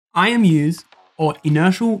IMUs, or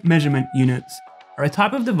inertial measurement units, are a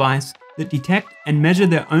type of device that detect and measure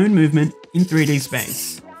their own movement in 3D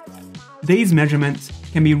space. These measurements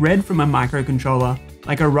can be read from a microcontroller,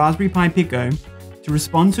 like a Raspberry Pi Pico, to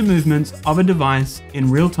respond to movements of a device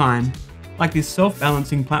in real time, like this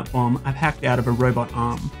self-balancing platform I've hacked out of a robot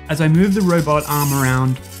arm. As I move the robot arm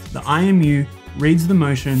around, the IMU reads the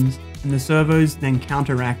motions and the servos then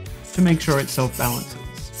counteract to make sure it self-balances.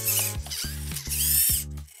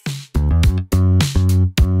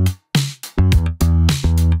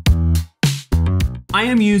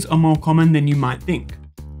 IMUs are more common than you might think.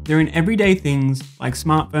 They're in everyday things like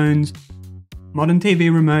smartphones, modern TV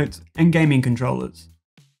remotes, and gaming controllers.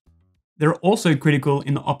 They're also critical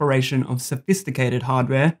in the operation of sophisticated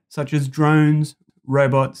hardware such as drones,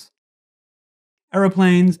 robots,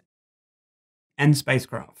 aeroplanes, and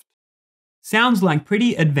spacecraft. Sounds like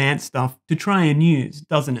pretty advanced stuff to try and use,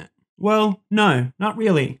 doesn't it? Well, no, not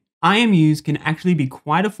really. IMUs can actually be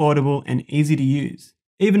quite affordable and easy to use,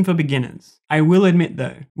 even for beginners. I will admit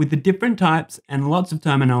though, with the different types and lots of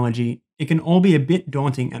terminology, it can all be a bit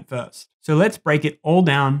daunting at first. So let's break it all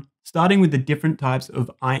down, starting with the different types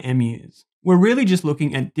of IMUs. We're really just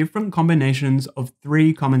looking at different combinations of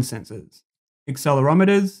three common sensors: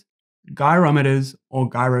 accelerometers, gyrometers, or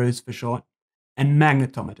gyros for short, and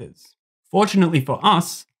magnetometers. Fortunately for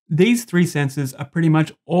us, these three sensors are pretty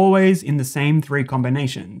much always in the same three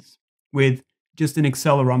combinations, with just an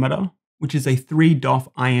accelerometer, which is a 3 DoF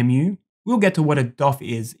IMU. We'll get to what a DoF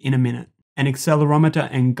is in a minute. An accelerometer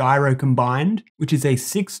and gyro combined, which is a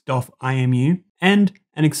 6 DoF IMU, and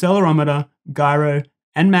an accelerometer, gyro,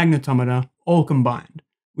 and magnetometer all combined,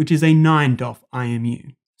 which is a 9 DoF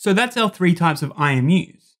IMU. So that's our three types of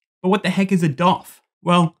IMUs. But what the heck is a DoF?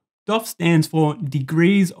 Well, DoF stands for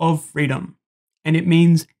degrees of freedom, and it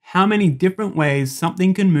means how many different ways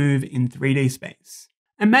something can move in 3D space.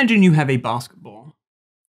 Imagine you have a basketball.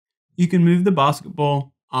 You can move the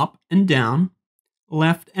basketball up and down,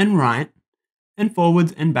 left and right, and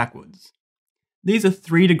forwards and backwards. These are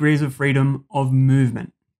 3 degrees of freedom of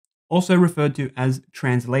movement, also referred to as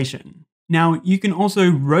translation. Now, you can also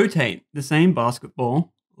rotate the same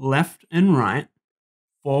basketball left and right,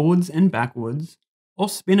 forwards and backwards, or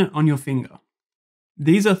spin it on your finger.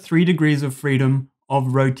 These are 3 degrees of freedom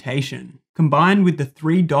of rotation. Combined with the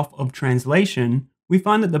 3 DoF of translation, we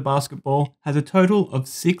find that the basketball has a total of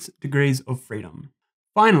 6 degrees of freedom.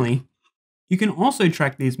 Finally, you can also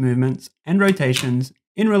track these movements and rotations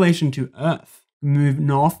in relation to Earth. Move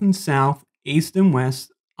north and south, east and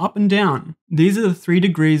west, up and down. These are the 3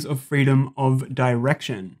 degrees of freedom of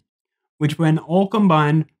direction, which when all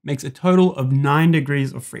combined makes a total of 9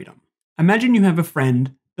 degrees of freedom. Imagine you have a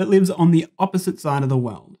friend that lives on the opposite side of the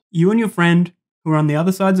world. You and your friend, who are on the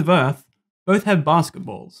other sides of Earth, both have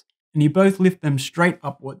basketballs, and you both lift them straight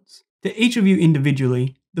upwards. To each of you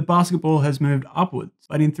individually, the basketball has moved upwards,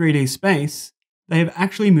 but in 3D space, they have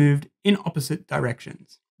actually moved in opposite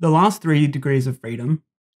directions. The last 3 degrees of freedom,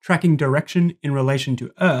 tracking direction in relation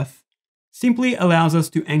to Earth, simply allows us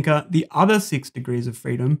to anchor the other 6 degrees of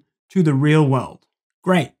freedom to the real world.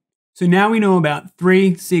 Great. So now we know about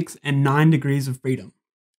 3, 6, and 9 degrees of freedom.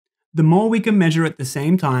 The more we can measure at the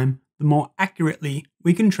same time, the more accurately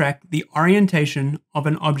we can track the orientation of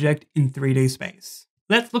an object in 3D space.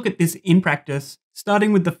 Let's look at this in practice,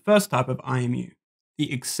 starting with the first type of IMU, the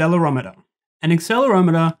accelerometer. An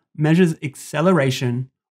accelerometer measures acceleration,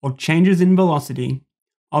 or changes in velocity,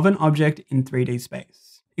 of an object in 3D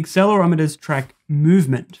space. Accelerometers track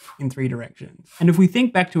movement in 3 directions. And if we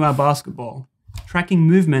think back to our basketball, tracking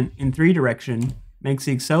movement in 3 directions makes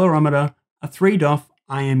the accelerometer a 3 DoF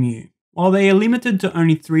IMU. While they are limited to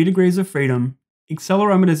only 3 degrees of freedom,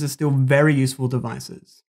 accelerometers are still very useful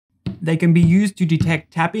devices. They can be used to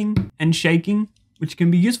detect tapping and shaking, which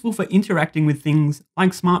can be useful for interacting with things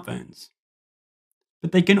like smartphones.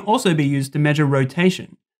 But they can also be used to measure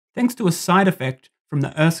rotation, thanks to a side effect from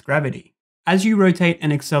the Earth's gravity. As you rotate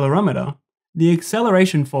an accelerometer, the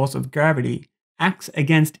acceleration force of gravity acts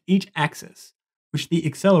against each axis, which the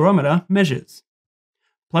accelerometer measures.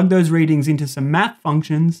 Plug those readings into some math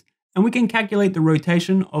functions, and we can calculate the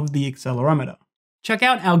rotation of the accelerometer. Check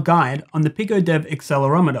out our guide on the PiicoDev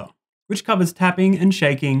Accelerometer, which covers tapping and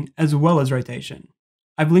shaking as well as rotation.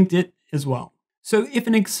 I've linked it as well. So if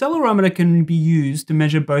an accelerometer can be used to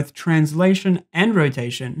measure both translation and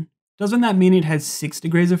rotation, doesn't that mean it has 6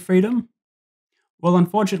 degrees of freedom? Well,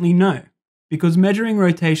 unfortunately no, because measuring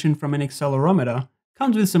rotation from an accelerometer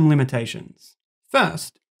comes with some limitations.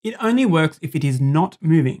 First, it only works if it is not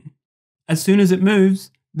moving. As soon as it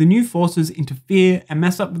moves, the new forces interfere and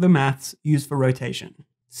mess up the maths used for rotation.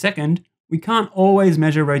 Second, we can't always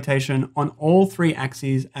measure rotation on all three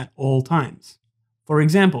axes at all times. For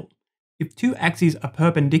example, if two axes are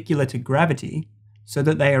perpendicular to gravity, so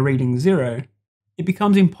that they are reading 0, it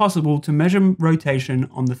becomes impossible to measure rotation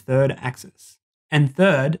on the third axis. And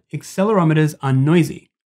third, accelerometers are noisy,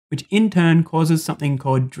 which in turn causes something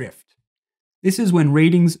called drift. This is when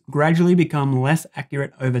readings gradually become less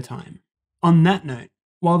accurate over time. On that note,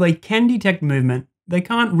 while they can detect movement, they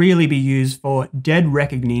can't really be used for dead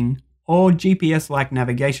reckoning or GPS-like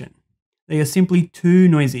navigation. They are simply too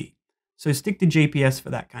noisy, so stick to GPS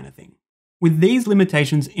for that kind of thing. With these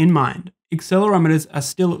limitations in mind, accelerometers are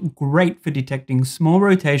still great for detecting small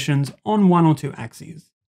rotations on one or two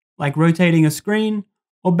axes, like rotating a screen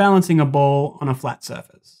or balancing a ball on a flat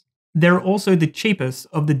surface. They're also the cheapest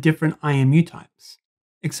of the different IMU types.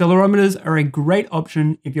 Accelerometers are a great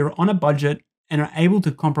option if you're on a budget and are able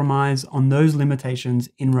to compromise on those limitations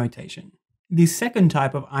in rotation. The second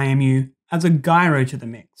type of IMU adds a gyro to the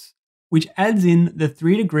mix, which adds in the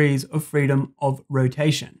 3 degrees of freedom of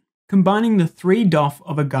rotation. Combining the 3 DoF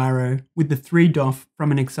of a gyro with the 3 DoF from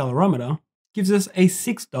an accelerometer gives us a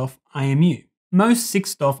 6 DoF IMU. Most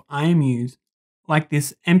 6 DoF IMUs, like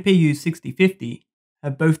this MPU 6050,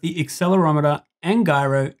 have both the accelerometer and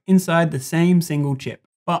gyro inside the same single chip.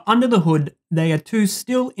 But under the hood, they are 2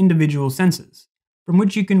 still individual sensors, from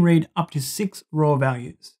which you can read up to 6 raw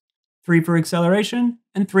values, 3 for acceleration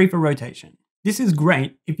and 3 for rotation. This is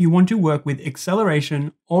great if you want to work with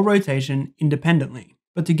acceleration or rotation independently.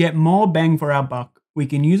 But to get more bang for our buck, we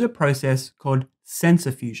can use a process called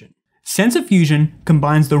sensor fusion. Sensor fusion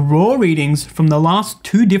combines the raw readings from the last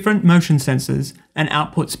 2 different motion sensors and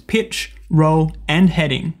outputs pitch, roll, and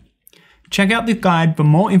heading. Check out the guide for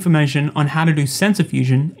more information on how to do sensor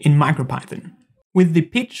fusion in MicroPython. With the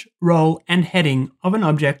pitch, roll, and heading of an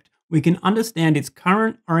object, we can understand its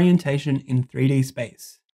current orientation in 3D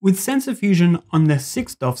space. With sensor fusion on the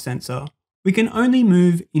 6 DoF sensor, we can only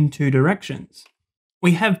move in 2 directions.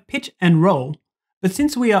 We have pitch and roll, but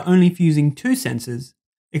since we are only fusing 2 sensors,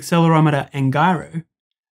 accelerometer and gyro,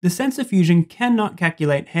 the sensor fusion cannot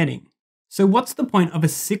calculate heading. So what's the point of a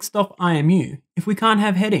 6 DoF IMU if we can't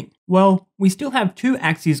have heading? Well, we still have 2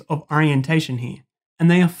 axes of orientation here, and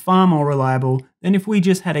they are far more reliable than if we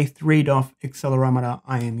just had a 3 DoF accelerometer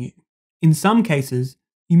IMU. In some cases,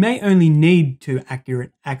 you may only need 2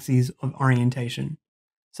 accurate axes of orientation,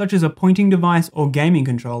 such as a pointing device or gaming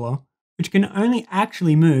controller, which can only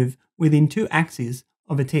actually move within 2 axes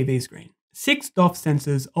of a TV screen. 6 DoF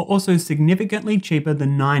sensors are also significantly cheaper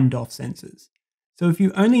than 9 DoF sensors. So if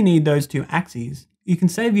you only need those 2 axes, you can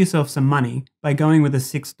save yourself some money by going with a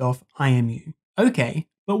 6 DoF IMU. Okay,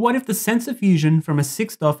 but what if the sensor fusion from a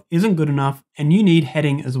 6 DoF isn't good enough and you need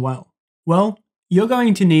heading as well? Well, you're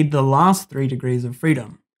going to need the last 3 degrees of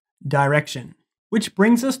freedom, direction. Which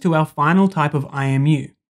brings us to our final type of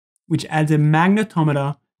IMU, which adds a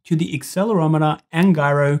magnetometer to the accelerometer and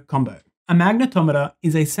gyro combo. A magnetometer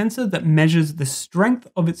is a sensor that measures the strength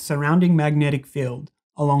of its surrounding magnetic field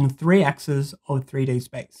along 3 axes of 3D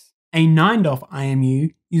space. A 9 DoF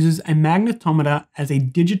IMU uses a magnetometer as a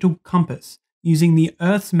digital compass using the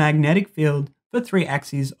Earth's magnetic field for 3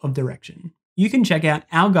 axes of direction. You can check out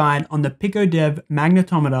our guide on the PiicoDev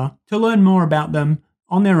Magnetometer to learn more about them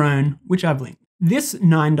on their own, which I've linked. This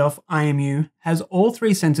 9 DoF IMU has all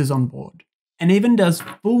 3 sensors on board, and even does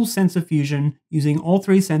full sensor fusion using all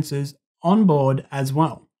 3 sensors on board as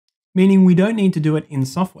well, meaning we don't need to do it in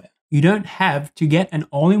software. You don't have to get an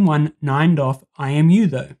all-in-one 9 DoF IMU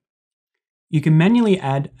though. You can manually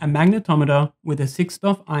add a magnetometer with a 6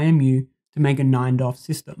 DoF IMU to make a 9 DoF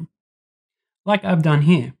system. Like I've done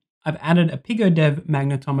here, I've added a PiicoDev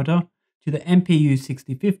Magnetometer to the MPU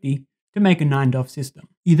 6050 to make a 9 DoF system.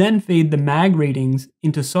 You then feed the mag readings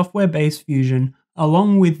into software-based fusion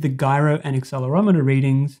along with the gyro and accelerometer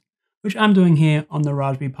readings, which I'm doing here on the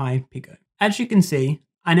Raspberry Pi Pico. As you can see,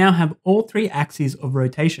 I now have all 3 axes of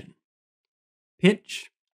rotation: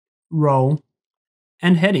 pitch, roll,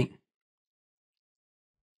 and heading.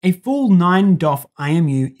 A full 9 DoF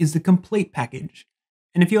IMU is the complete package,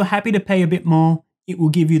 and if you're happy to pay a bit more, it will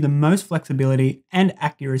give you the most flexibility and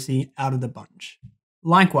accuracy out of the bunch.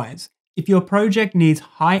 Likewise, if your project needs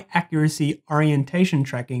high accuracy orientation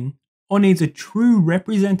tracking, or needs a true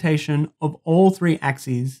representation of all 3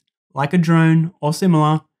 axes, like a drone or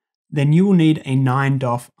similar, then you will need a 9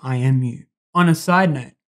 DoF IMU. On a side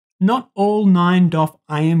note, not all 9 DoF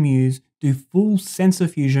IMUs do full sensor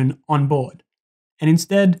fusion on board, and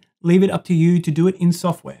instead leave it up to you to do it in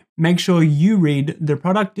software. Make sure you read the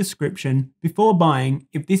product description before buying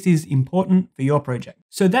if this is important for your project.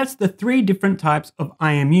 So that's the 3 different types of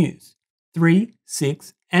IMUs: 3,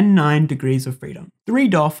 6, and 9 degrees of freedom. 3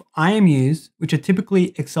 DoF IMUs, which are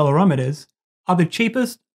typically accelerometers, are the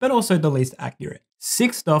cheapest but also the least accurate.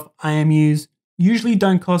 6 DoF IMUs usually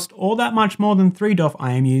don't cost all that much more than 3 DoF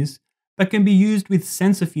IMUs, but can be used with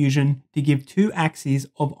sensor fusion to give 2 axes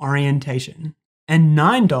of orientation. And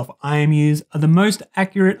 9 DoF IMUs are the most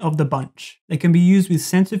accurate of the bunch. They can be used with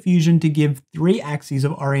sensor fusion to give 3 axes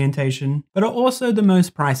of orientation, but are also the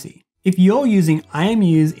most pricey. If you're using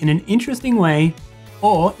IMUs in an interesting way,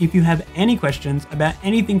 or if you have any questions about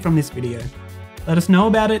anything from this video, let us know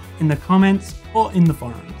about it in the comments or in the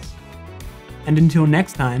forums. And until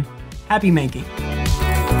next time, happy making!